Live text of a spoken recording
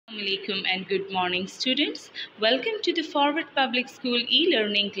Assalamualaikum and good morning students. Welcome to the Forward Public School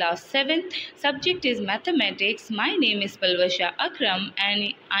e-learning class 7. Subject is mathematics. My name is Palvasha Akram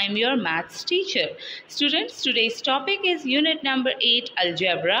and I am your maths teacher. Students, today's topic is unit number 8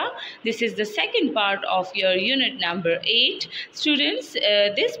 algebra. This is the second part of your unit number 8. Students,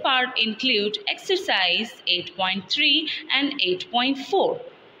 this part includes exercise 8.3 and 8.4.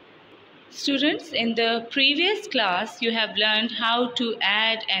 Students, in the previous class, you have learned how to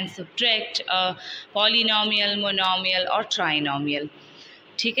add and subtract a polynomial, monomial or trinomial.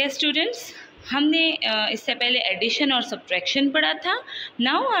 ठीक है students, हमने इससे पहले addition और subtraction पढ़ा था.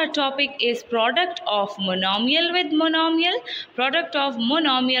 Now our topic is product of monomial with monomial, product of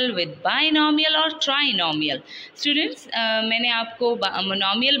monomial with binomial और trinomial. Students, मैंने आपको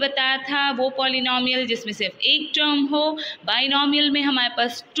मोनोमियल बताया था, वो पॉलिनोमियल जिसमें सिर्फ एक टर्म हो. बाइनोमियल में हमारे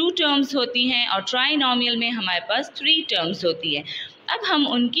पास 2 टर्म्स होती हैं और ट्राइनोमियल में हमारे पास 3 टर्म्स होती है. अब हम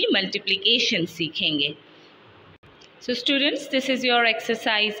उनकी मल्टीप्लिकेशन सीखेंगे. So students, this is your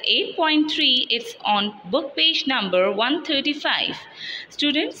exercise 8.3. It's on book page number 135.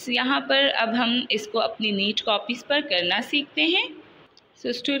 Students, यहाँ पर अब हम इसको अपनी नीट कॉपीज़ पर करना सीखते हैं.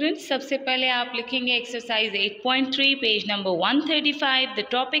 So students, सबसे पहले आप लिखेंगे exercise 8.3 page number 135. The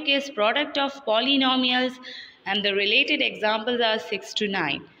topic is product of polynomials and the related examples are 6 to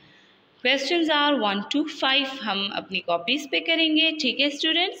 9. Questions are 1 to 5 हम अपनी कॉपीज़ पे करेंगे. ठीक है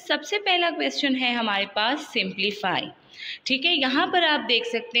स्टूडेंट्स, सबसे पहला क्वेश्चन है हमारे पास सिंप्लीफाई. ठीक है, यहाँ पर आप देख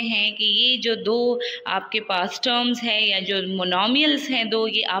सकते हैं कि ये जो दो आपके पास टर्म्स हैं या जो मोनोमियल्स हैं दो,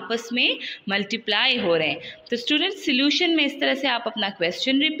 ये आपस में मल्टीप्लाई हो रहे हैं. तो स्टूडेंट्स, सॉल्यूशन में इस तरह से आप अपना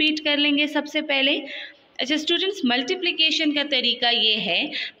क्वेश्चन रिपीट कर लेंगे सबसे पहले. अच्छा स्टूडेंट्स, मल्टीप्लिकेशन का तरीका ये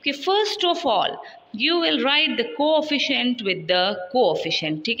है कि first of all you will write the coefficient with the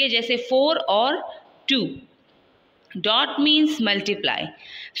coefficient. ठीक है, जैसे 4 और 2. Dot means multiply.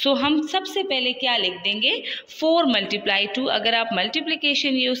 सो हम सबसे पहले क्या लिख देंगे, 4 मल्टीप्लाई 2. अगर आप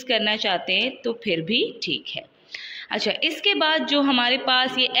मल्टीप्लिकेशन यूज़ करना चाहते हैं तो फिर भी ठीक है. अच्छा, इसके बाद जो हमारे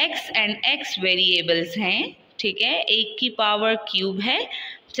पास ये x एंड x वेरिएबल्स हैं, ठीक है, एक की पावर क्यूब है,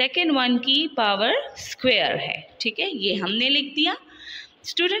 सेकेंड वन की पावर स्क्वायर है. ठीक है, ये हमने लिख दिया.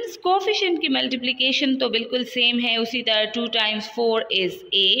 स्टूडेंट्स, कोफिशिएंट की मल्टीप्लिकेशन तो बिल्कुल सेम है, उसी तरह 2 times 4 is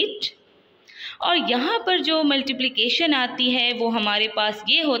 8. और यहाँ पर जो मल्टीप्लिकेशन आती है वो हमारे पास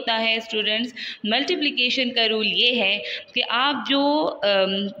ये होता है स्टूडेंट्स, मल्टीप्लिकेशन का रूल ये है कि आप जो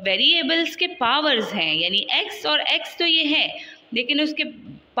वेरिएबल्स के पावर्स हैं, यानी x और x तो ये है लेकिन उसके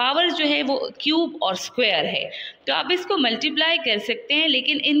पावर्स जो है वो क्यूब और स्क्वायर है, तो आप इसको मल्टीप्लाई कर सकते हैं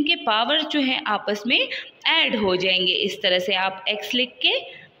लेकिन इनके पावर्स जो हैं आपस में ऐड हो जाएंगे. इस तरह से आप x लिख के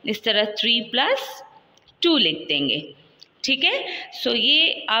इस तरह 3 + 2 लिख देंगे. ठीक है, सो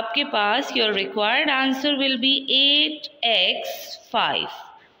ये आपके पास your required answer will be 8x5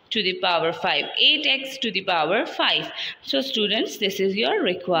 to the power 5. 8x to the power 5. So students, this is your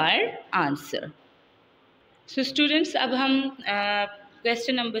required answer. So students, अब हम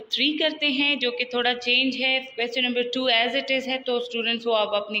क्वेश्चन नंबर 3 करते हैं जो कि थोड़ा चेंज है. Question number 2 as it is है, तो स्टूडेंट्स वो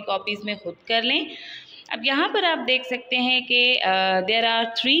आप अपनी कॉपीज़ में खुद कर लें. अब यहाँ पर आप देख सकते हैं कि देयर आर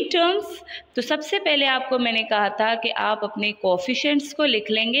 3 टर्म्स. तो सबसे पहले आपको मैंने कहा था कि आप अपने कोफिशिएंट्स को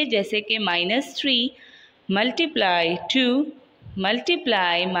लिख लेंगे, जैसे कि -3 × 2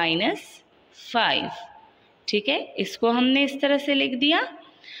 × -5. ठीक है, इसको हमने इस तरह से लिख दिया.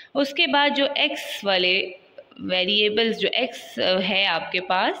 उसके बाद जो x वाले वेरिएबल्स, जो x है आपके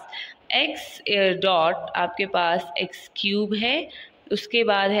पास, x डॉट आपके पास x³ है, उसके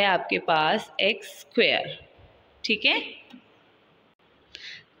बाद है आपके पास x². ठीक है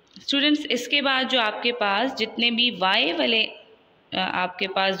स्टूडेंट्स, इसके बाद जो आपके पास जितने भी y वाले आपके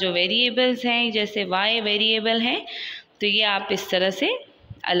पास जो वेरिएबल्स हैं, जैसे y वेरिएबल हैं, तो ये आप इस तरह से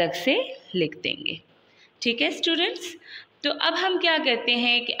अलग से लिख देंगे. ठीक है स्टूडेंट्स, तो अब हम क्या करते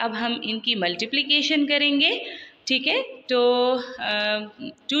हैं कि अब हम इनकी मल्टीप्लिकेशन करेंगे. ठीक है, तो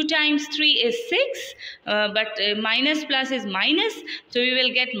 2 times 3 is 6, but minus plus is minus, so we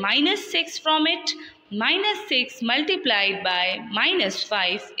will get -6 from it. -6 multiplied by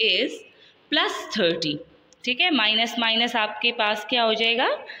 -5 is +30. ठीक है, माइनस माइनस आपके पास क्या हो जाएगा,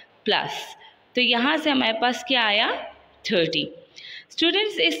 प्लस. तो यहाँ से हमारे पास क्या आया, 30.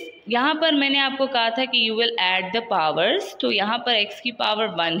 स्टूडेंट्स, इस यहाँ पर मैंने आपको कहा था कि you will add the powers. तो यहाँ पर x की पावर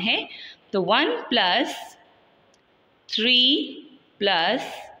 1 है, तो 1 + 3 +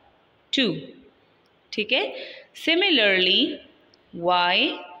 2. ठीक है, सिमिलरली y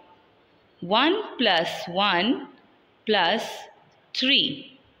 1 + 1 + 3.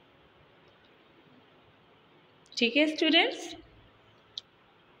 ठीक है students,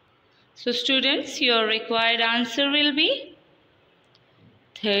 so students your required answer will be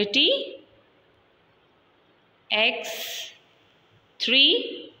 30 x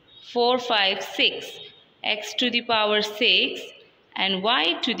 3 4 5 6 x to the power 6 and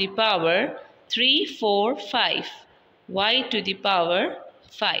y to the power 3 4 5 y to the power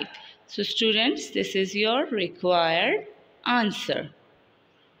 5. So students, this is your required answer.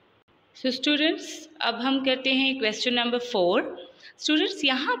 So students, अब हम करते हैं question number 4. Students,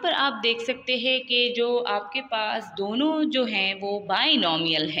 यहाँ पर आप देख सकते हैं कि जो आपके पास दोनों जो हैं वो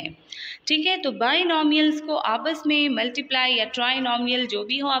बाइनॉमियल हैं. ठीक है, तो बाइनॉमियल्स को आपस में मल्टीप्लाई या ट्राइनॉमियल जो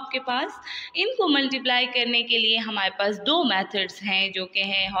भी हो आपके पास, इनको मल्टीप्लाई करने के लिए हमारे पास दो मेथड्स हैं जो कि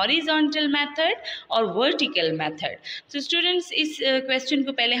हैं हॉरिजॉन्टल मेथड और वर्टिकल मेथड. तो स्टूडेंट्स, इस क्वेश्चन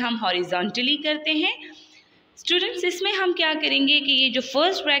को पहले हम हॉरिजॉन्टली करते हैं. स्टूडेंट्स, इसमें हम क्या करेंगे कि ये जो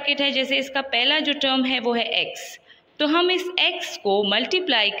फर्स्ट ब्रैकेट है, जैसे इसका पहला जो टर्म है वो है x, तो हम इस x को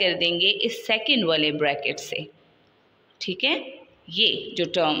मल्टीप्लाई कर देंगे इस सेकंड वाले ब्रैकेट से. ठीक है, ये जो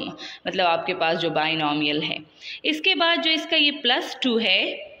टर्म मतलब आपके पास जो बाइनॉमियल है, इसके बाद जो इसका ये +2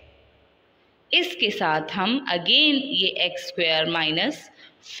 है, इसके साथ हम अगेन ये x² -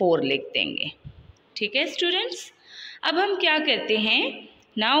 4 लिख देंगे. ठीक है स्टूडेंट्स, अब हम क्या करते हैं,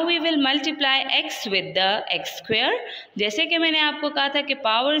 now we will multiply x with the x². जैसे कि मैंने आपको कहा था कि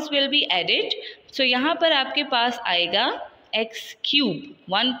पावर्स विल बी एडिड, सो यहाँ पर आपके पास आएगा x³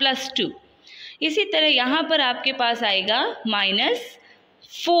 1 + 2. इसी तरह यहाँ पर आपके पास आएगा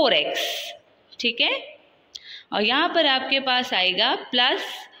 -4x. ठीक है, और यहाँ पर आपके पास आएगा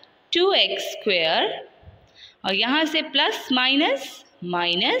 +2x², और यहाँ से प्लस माइनस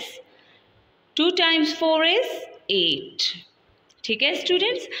 2 × 4 = 8. ठीक है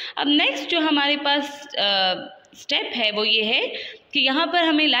स्टूडेंट्स, अब नेक्स्ट जो हमारे पास स्टेप है वो ये है कि यहाँ पर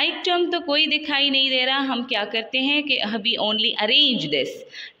हमें लाइक टर्म तो कोई दिखाई नहीं दे रहा. हम क्या करते हैं कि वी ओनली अरेंज दिस.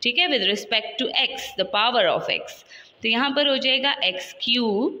 ठीक है, with respect to x, the power of x. तो यहाँ पर हो जाएगा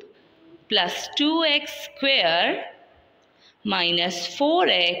x³ + 2x² -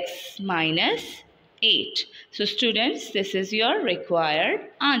 4x - 8. So students, this is your required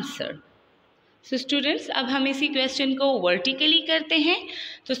answer. So students, अब हम इसी क्वेश्चन को वर्टिकली करते हैं.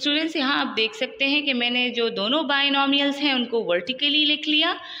 तो स्टूडेंट्स, यहाँ आप देख सकते हैं कि मैंने जो दोनों बाइनॉमियल्स हैं उनको वर्टिकली लिख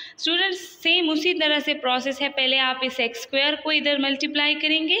लिया. स्टूडेंट्स, सेम उसी तरह से प्रोसेस है. पहले आप इस x² को इधर मल्टीप्लाई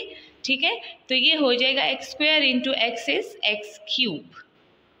करेंगे. ठीक है, तो ये हो जाएगा x² × x = x³.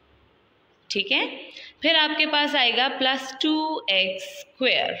 ठीक है, फिर आपके पास आएगा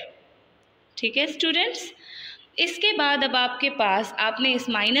 +2x². ठीक है स्टूडेंट्स, इसके बाद अब आपके पास आपने इस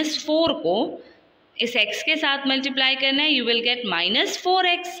 -4 को इस x के साथ मल्टीप्लाई करना है. You will get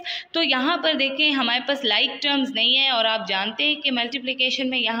 -4x. तो यहाँ पर देखें हमारे पास लाइक टर्म्स नहीं है, और आप जानते हैं कि मल्टीप्लिकेशन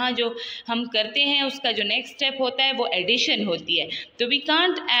में यहाँ जो हम करते हैं उसका जो नेक्स्ट स्टेप होता है वो एडिशन होती है. तो we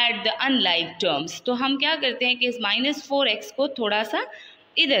can't add the unlike terms. तो हम क्या करते हैं कि इस -4x को थोड़ा सा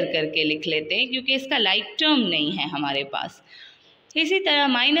इधर करके लिख लेते हैं, क्योंकि इसका लाइक टर्म नहीं है हमारे पास. इसी तरह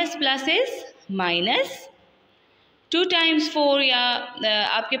माइनस प्लस इज -2 × 4, या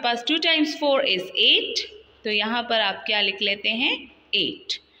आपके पास 2 × 4 = 8. तो यहाँ पर आप क्या लिख लेते हैं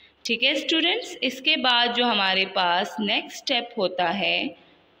 8. ठीक है स्टूडेंट्स, इसके बाद जो हमारे पास नेक्स्ट स्टेप होता है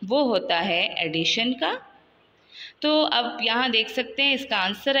वो होता है एडिशन का. तो अब यहाँ देख सकते हैं इसका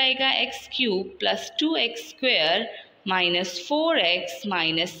आंसर आएगा x³ + 2x² - 4x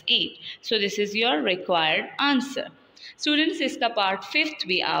 - 8. So this is your required answer. Students, इसका पार्ट 5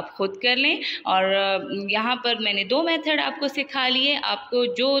 भी आप खुद कर लें, और यहाँ पर मैंने 2 मेथड आपको सिखा लिए. आपको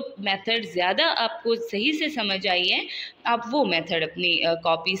जो मेथड ज़्यादा आपको सही से समझ आई है, आप वो मेथड अपनी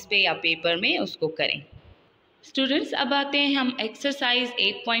कॉपीज़ पे या पेपर में उसको करें. स्टूडेंट्स, अब आते हैं हम एक्सरसाइज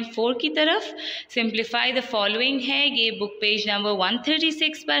 8.4 की तरफ. सिंप्लीफाई द फॉलोइंग है, ये बुक पेज नंबर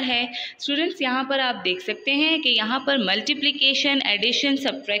 136 पर है. स्टूडेंट्स, यहाँ पर आप देख सकते हैं कि यहाँ पर मल्टीप्लिकेशन, एडिशन,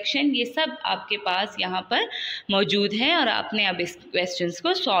 सब्ट्रैक्शन, ये सब आपके पास यहाँ पर मौजूद है, और आपने अब इस क्वेश्चंस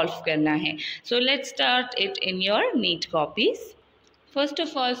को सॉल्व करना है. So let's start it in your NEET copies. First of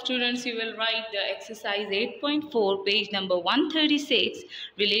all, students, you will write the exercise 8.4 page number 136.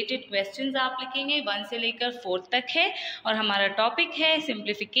 Related questions आप लिखेंगे 1 से लेकर 4 तक है, और हमारा टॉपिक है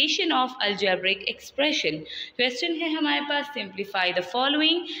simplification of algebraic expression. Question है हमारे पास सिंप्लीफाई द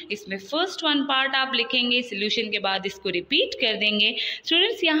फॉलोइंग. इसमें फर्स्ट 1 पार्ट आप लिखेंगे, सोल्यूशन के बाद इसको रिपीट कर देंगे.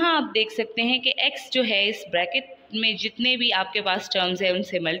 स्टूडेंट्स, यहाँ आप देख सकते हैं कि x जो है इस ब्रैकेट में जितने भी आपके पास टर्म्स है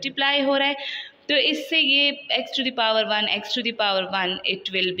उनसे मल्टीप्लाई हो रहा है. तो इससे ये x⁻1 x⁻1 it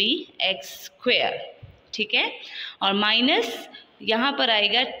will be x². ठीक है, और माइनस यहाँ पर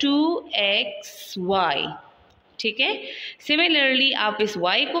आएगा 2xy. ठीक है, सिमिलरली आप इस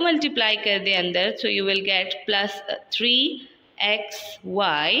y को मल्टीप्लाई कर दें अंदर, so you will get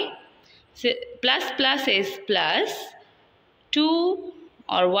 +3xy. Plus plus is plus 2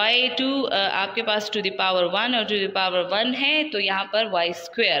 और y2 आपके पास टू द पावर 1 और टू द पावर 1 है, तो यहाँ पर वाई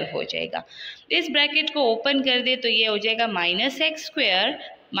स्क्वायर हो जाएगा। इस ब्रैकेट को ओपन कर दे तो ये हो जाएगा minus x square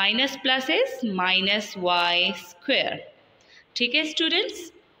minus plus is minus Y square. ठीक है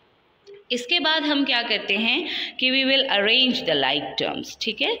स्टूडेंट्स, इसके बाद हम क्या करते हैं कि we will arrange the like terms.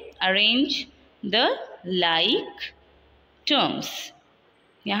 ठीक है, अरेंज द लाइक टर्म्स।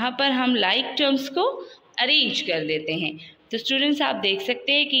 यहाँ पर हम लाइक टर्म्स को अरेंज कर देते हैं। तो स्टूडेंट्स आप देख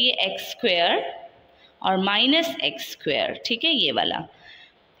सकते हैं कि ये एक्स स्क्वायर और माइनस एक्स स्क्वायर, ठीक है, ये वाला।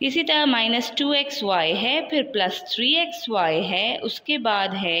 इसी तरह माइनस 2xy है, फिर प्लस 3xy है, उसके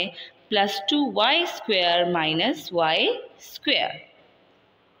बाद है plus 2y square minus Y square.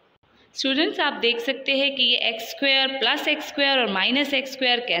 Students आप देख सकते हैं कि ये x square plus x square और minus x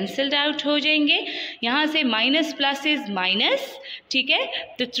square cancelled out हो जाएंगे। यहाँ से माइनस प्लस इज माइनस, ठीक है,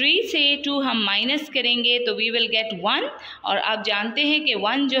 तो 3 से 2 हम माइनस करेंगे तो वी विल गेट 1। और आप जानते हैं कि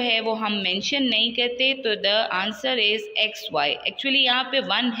 1 जो है वो हम मेंशन नहीं करते, तो the answer is x Y. Actually यहाँ पे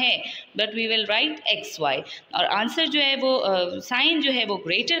 1 है but we will write x Y, और आंसर जो है वो साइन जो है वो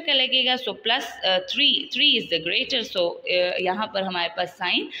ग्रेटर का लगेगा। So plus 3 is the greater, सो यहाँ पर हमारे पास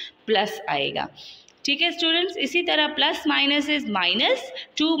साइन प्लस आएगा। ठीक है स्टूडेंट्स, इसी तरह plus minus is minus,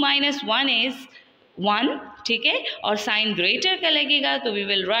 2 minus 1 is 1, ठीक है, और साइन ग्रेटर का लगेगा तो we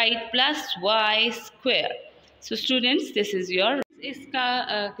will write plus Y square. So students this is your, इसका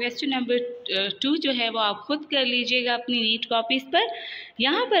क्वेश्चन नंबर 2 जो है वो आप खुद कर लीजिएगा अपनी नीट कॉपीज़ पर।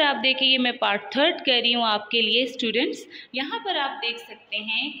 यहाँ पर आप देखिए मैं पार्ट 3 कर रही हूँ आपके लिए स्टूडेंट्स। यहाँ पर आप देख सकते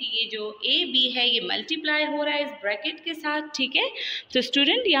हैं कि ये जो ए बी है ये मल्टीप्लाई हो रहा है इस ब्रैकेट के साथ, ठीक है। तो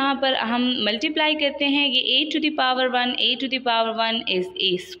स्टूडेंट यहाँ पर हम मल्टीप्लाई करते हैं, ये ए to the power 1, A to the power 1 is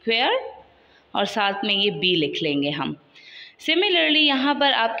a square, और साथ में ये बी लिख लेंगे हम। सिमिलरली यहाँ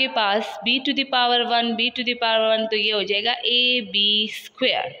पर आपके पास b to the power 1, b to the power 1, तो ये हो जाएगा ए बी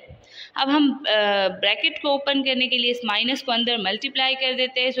स्क्वायर। अब हम ब्रैकेट को ओपन करने के लिए इस माइनस को अंदर मल्टीप्लाई कर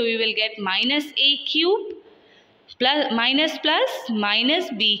देते हैं, so we will get minus A cube plus minus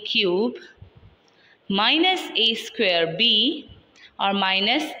B cube minus A square B और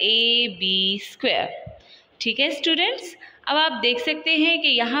माइनस ए बी स्क्वायर। ठीक है स्टूडेंट्स, अब आप देख सकते हैं कि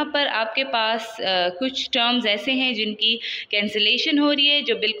यहाँ पर आपके पास कुछ टर्म्स ऐसे हैं जिनकी कैंसिलेशन हो रही है,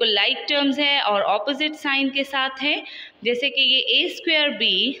 जो बिल्कुल लाइक टर्म्स है और ऑपोजिट साइन के साथ है, जैसे कि ये ए स्क्वायर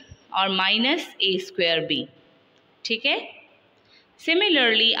बी और माइनस ए स्क्वायर बी। ठीक है,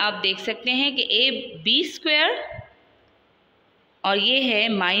 सिमिलरली आप देख सकते हैं कि ए बी स्क्वायर और ये है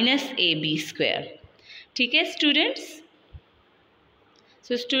माइनस ए बी स्क्वायर। ठीक है students,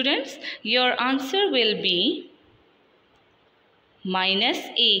 so students your answer will be minus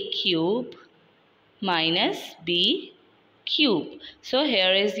a cube minus b cube. So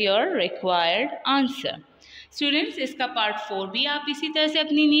here is your required answer. Students, इसका पार्ट 4 भी आप इसी तरह से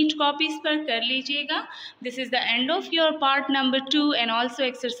अपनी नीट कॉपीज पर कर लीजिएगा। This is the end of your part number 2 and also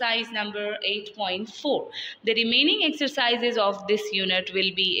exercise number 8.4. The remaining exercises of this unit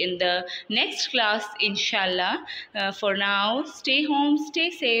will be in the next class inshallah. For now, stay home, stay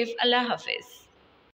safe. Allah Hafiz.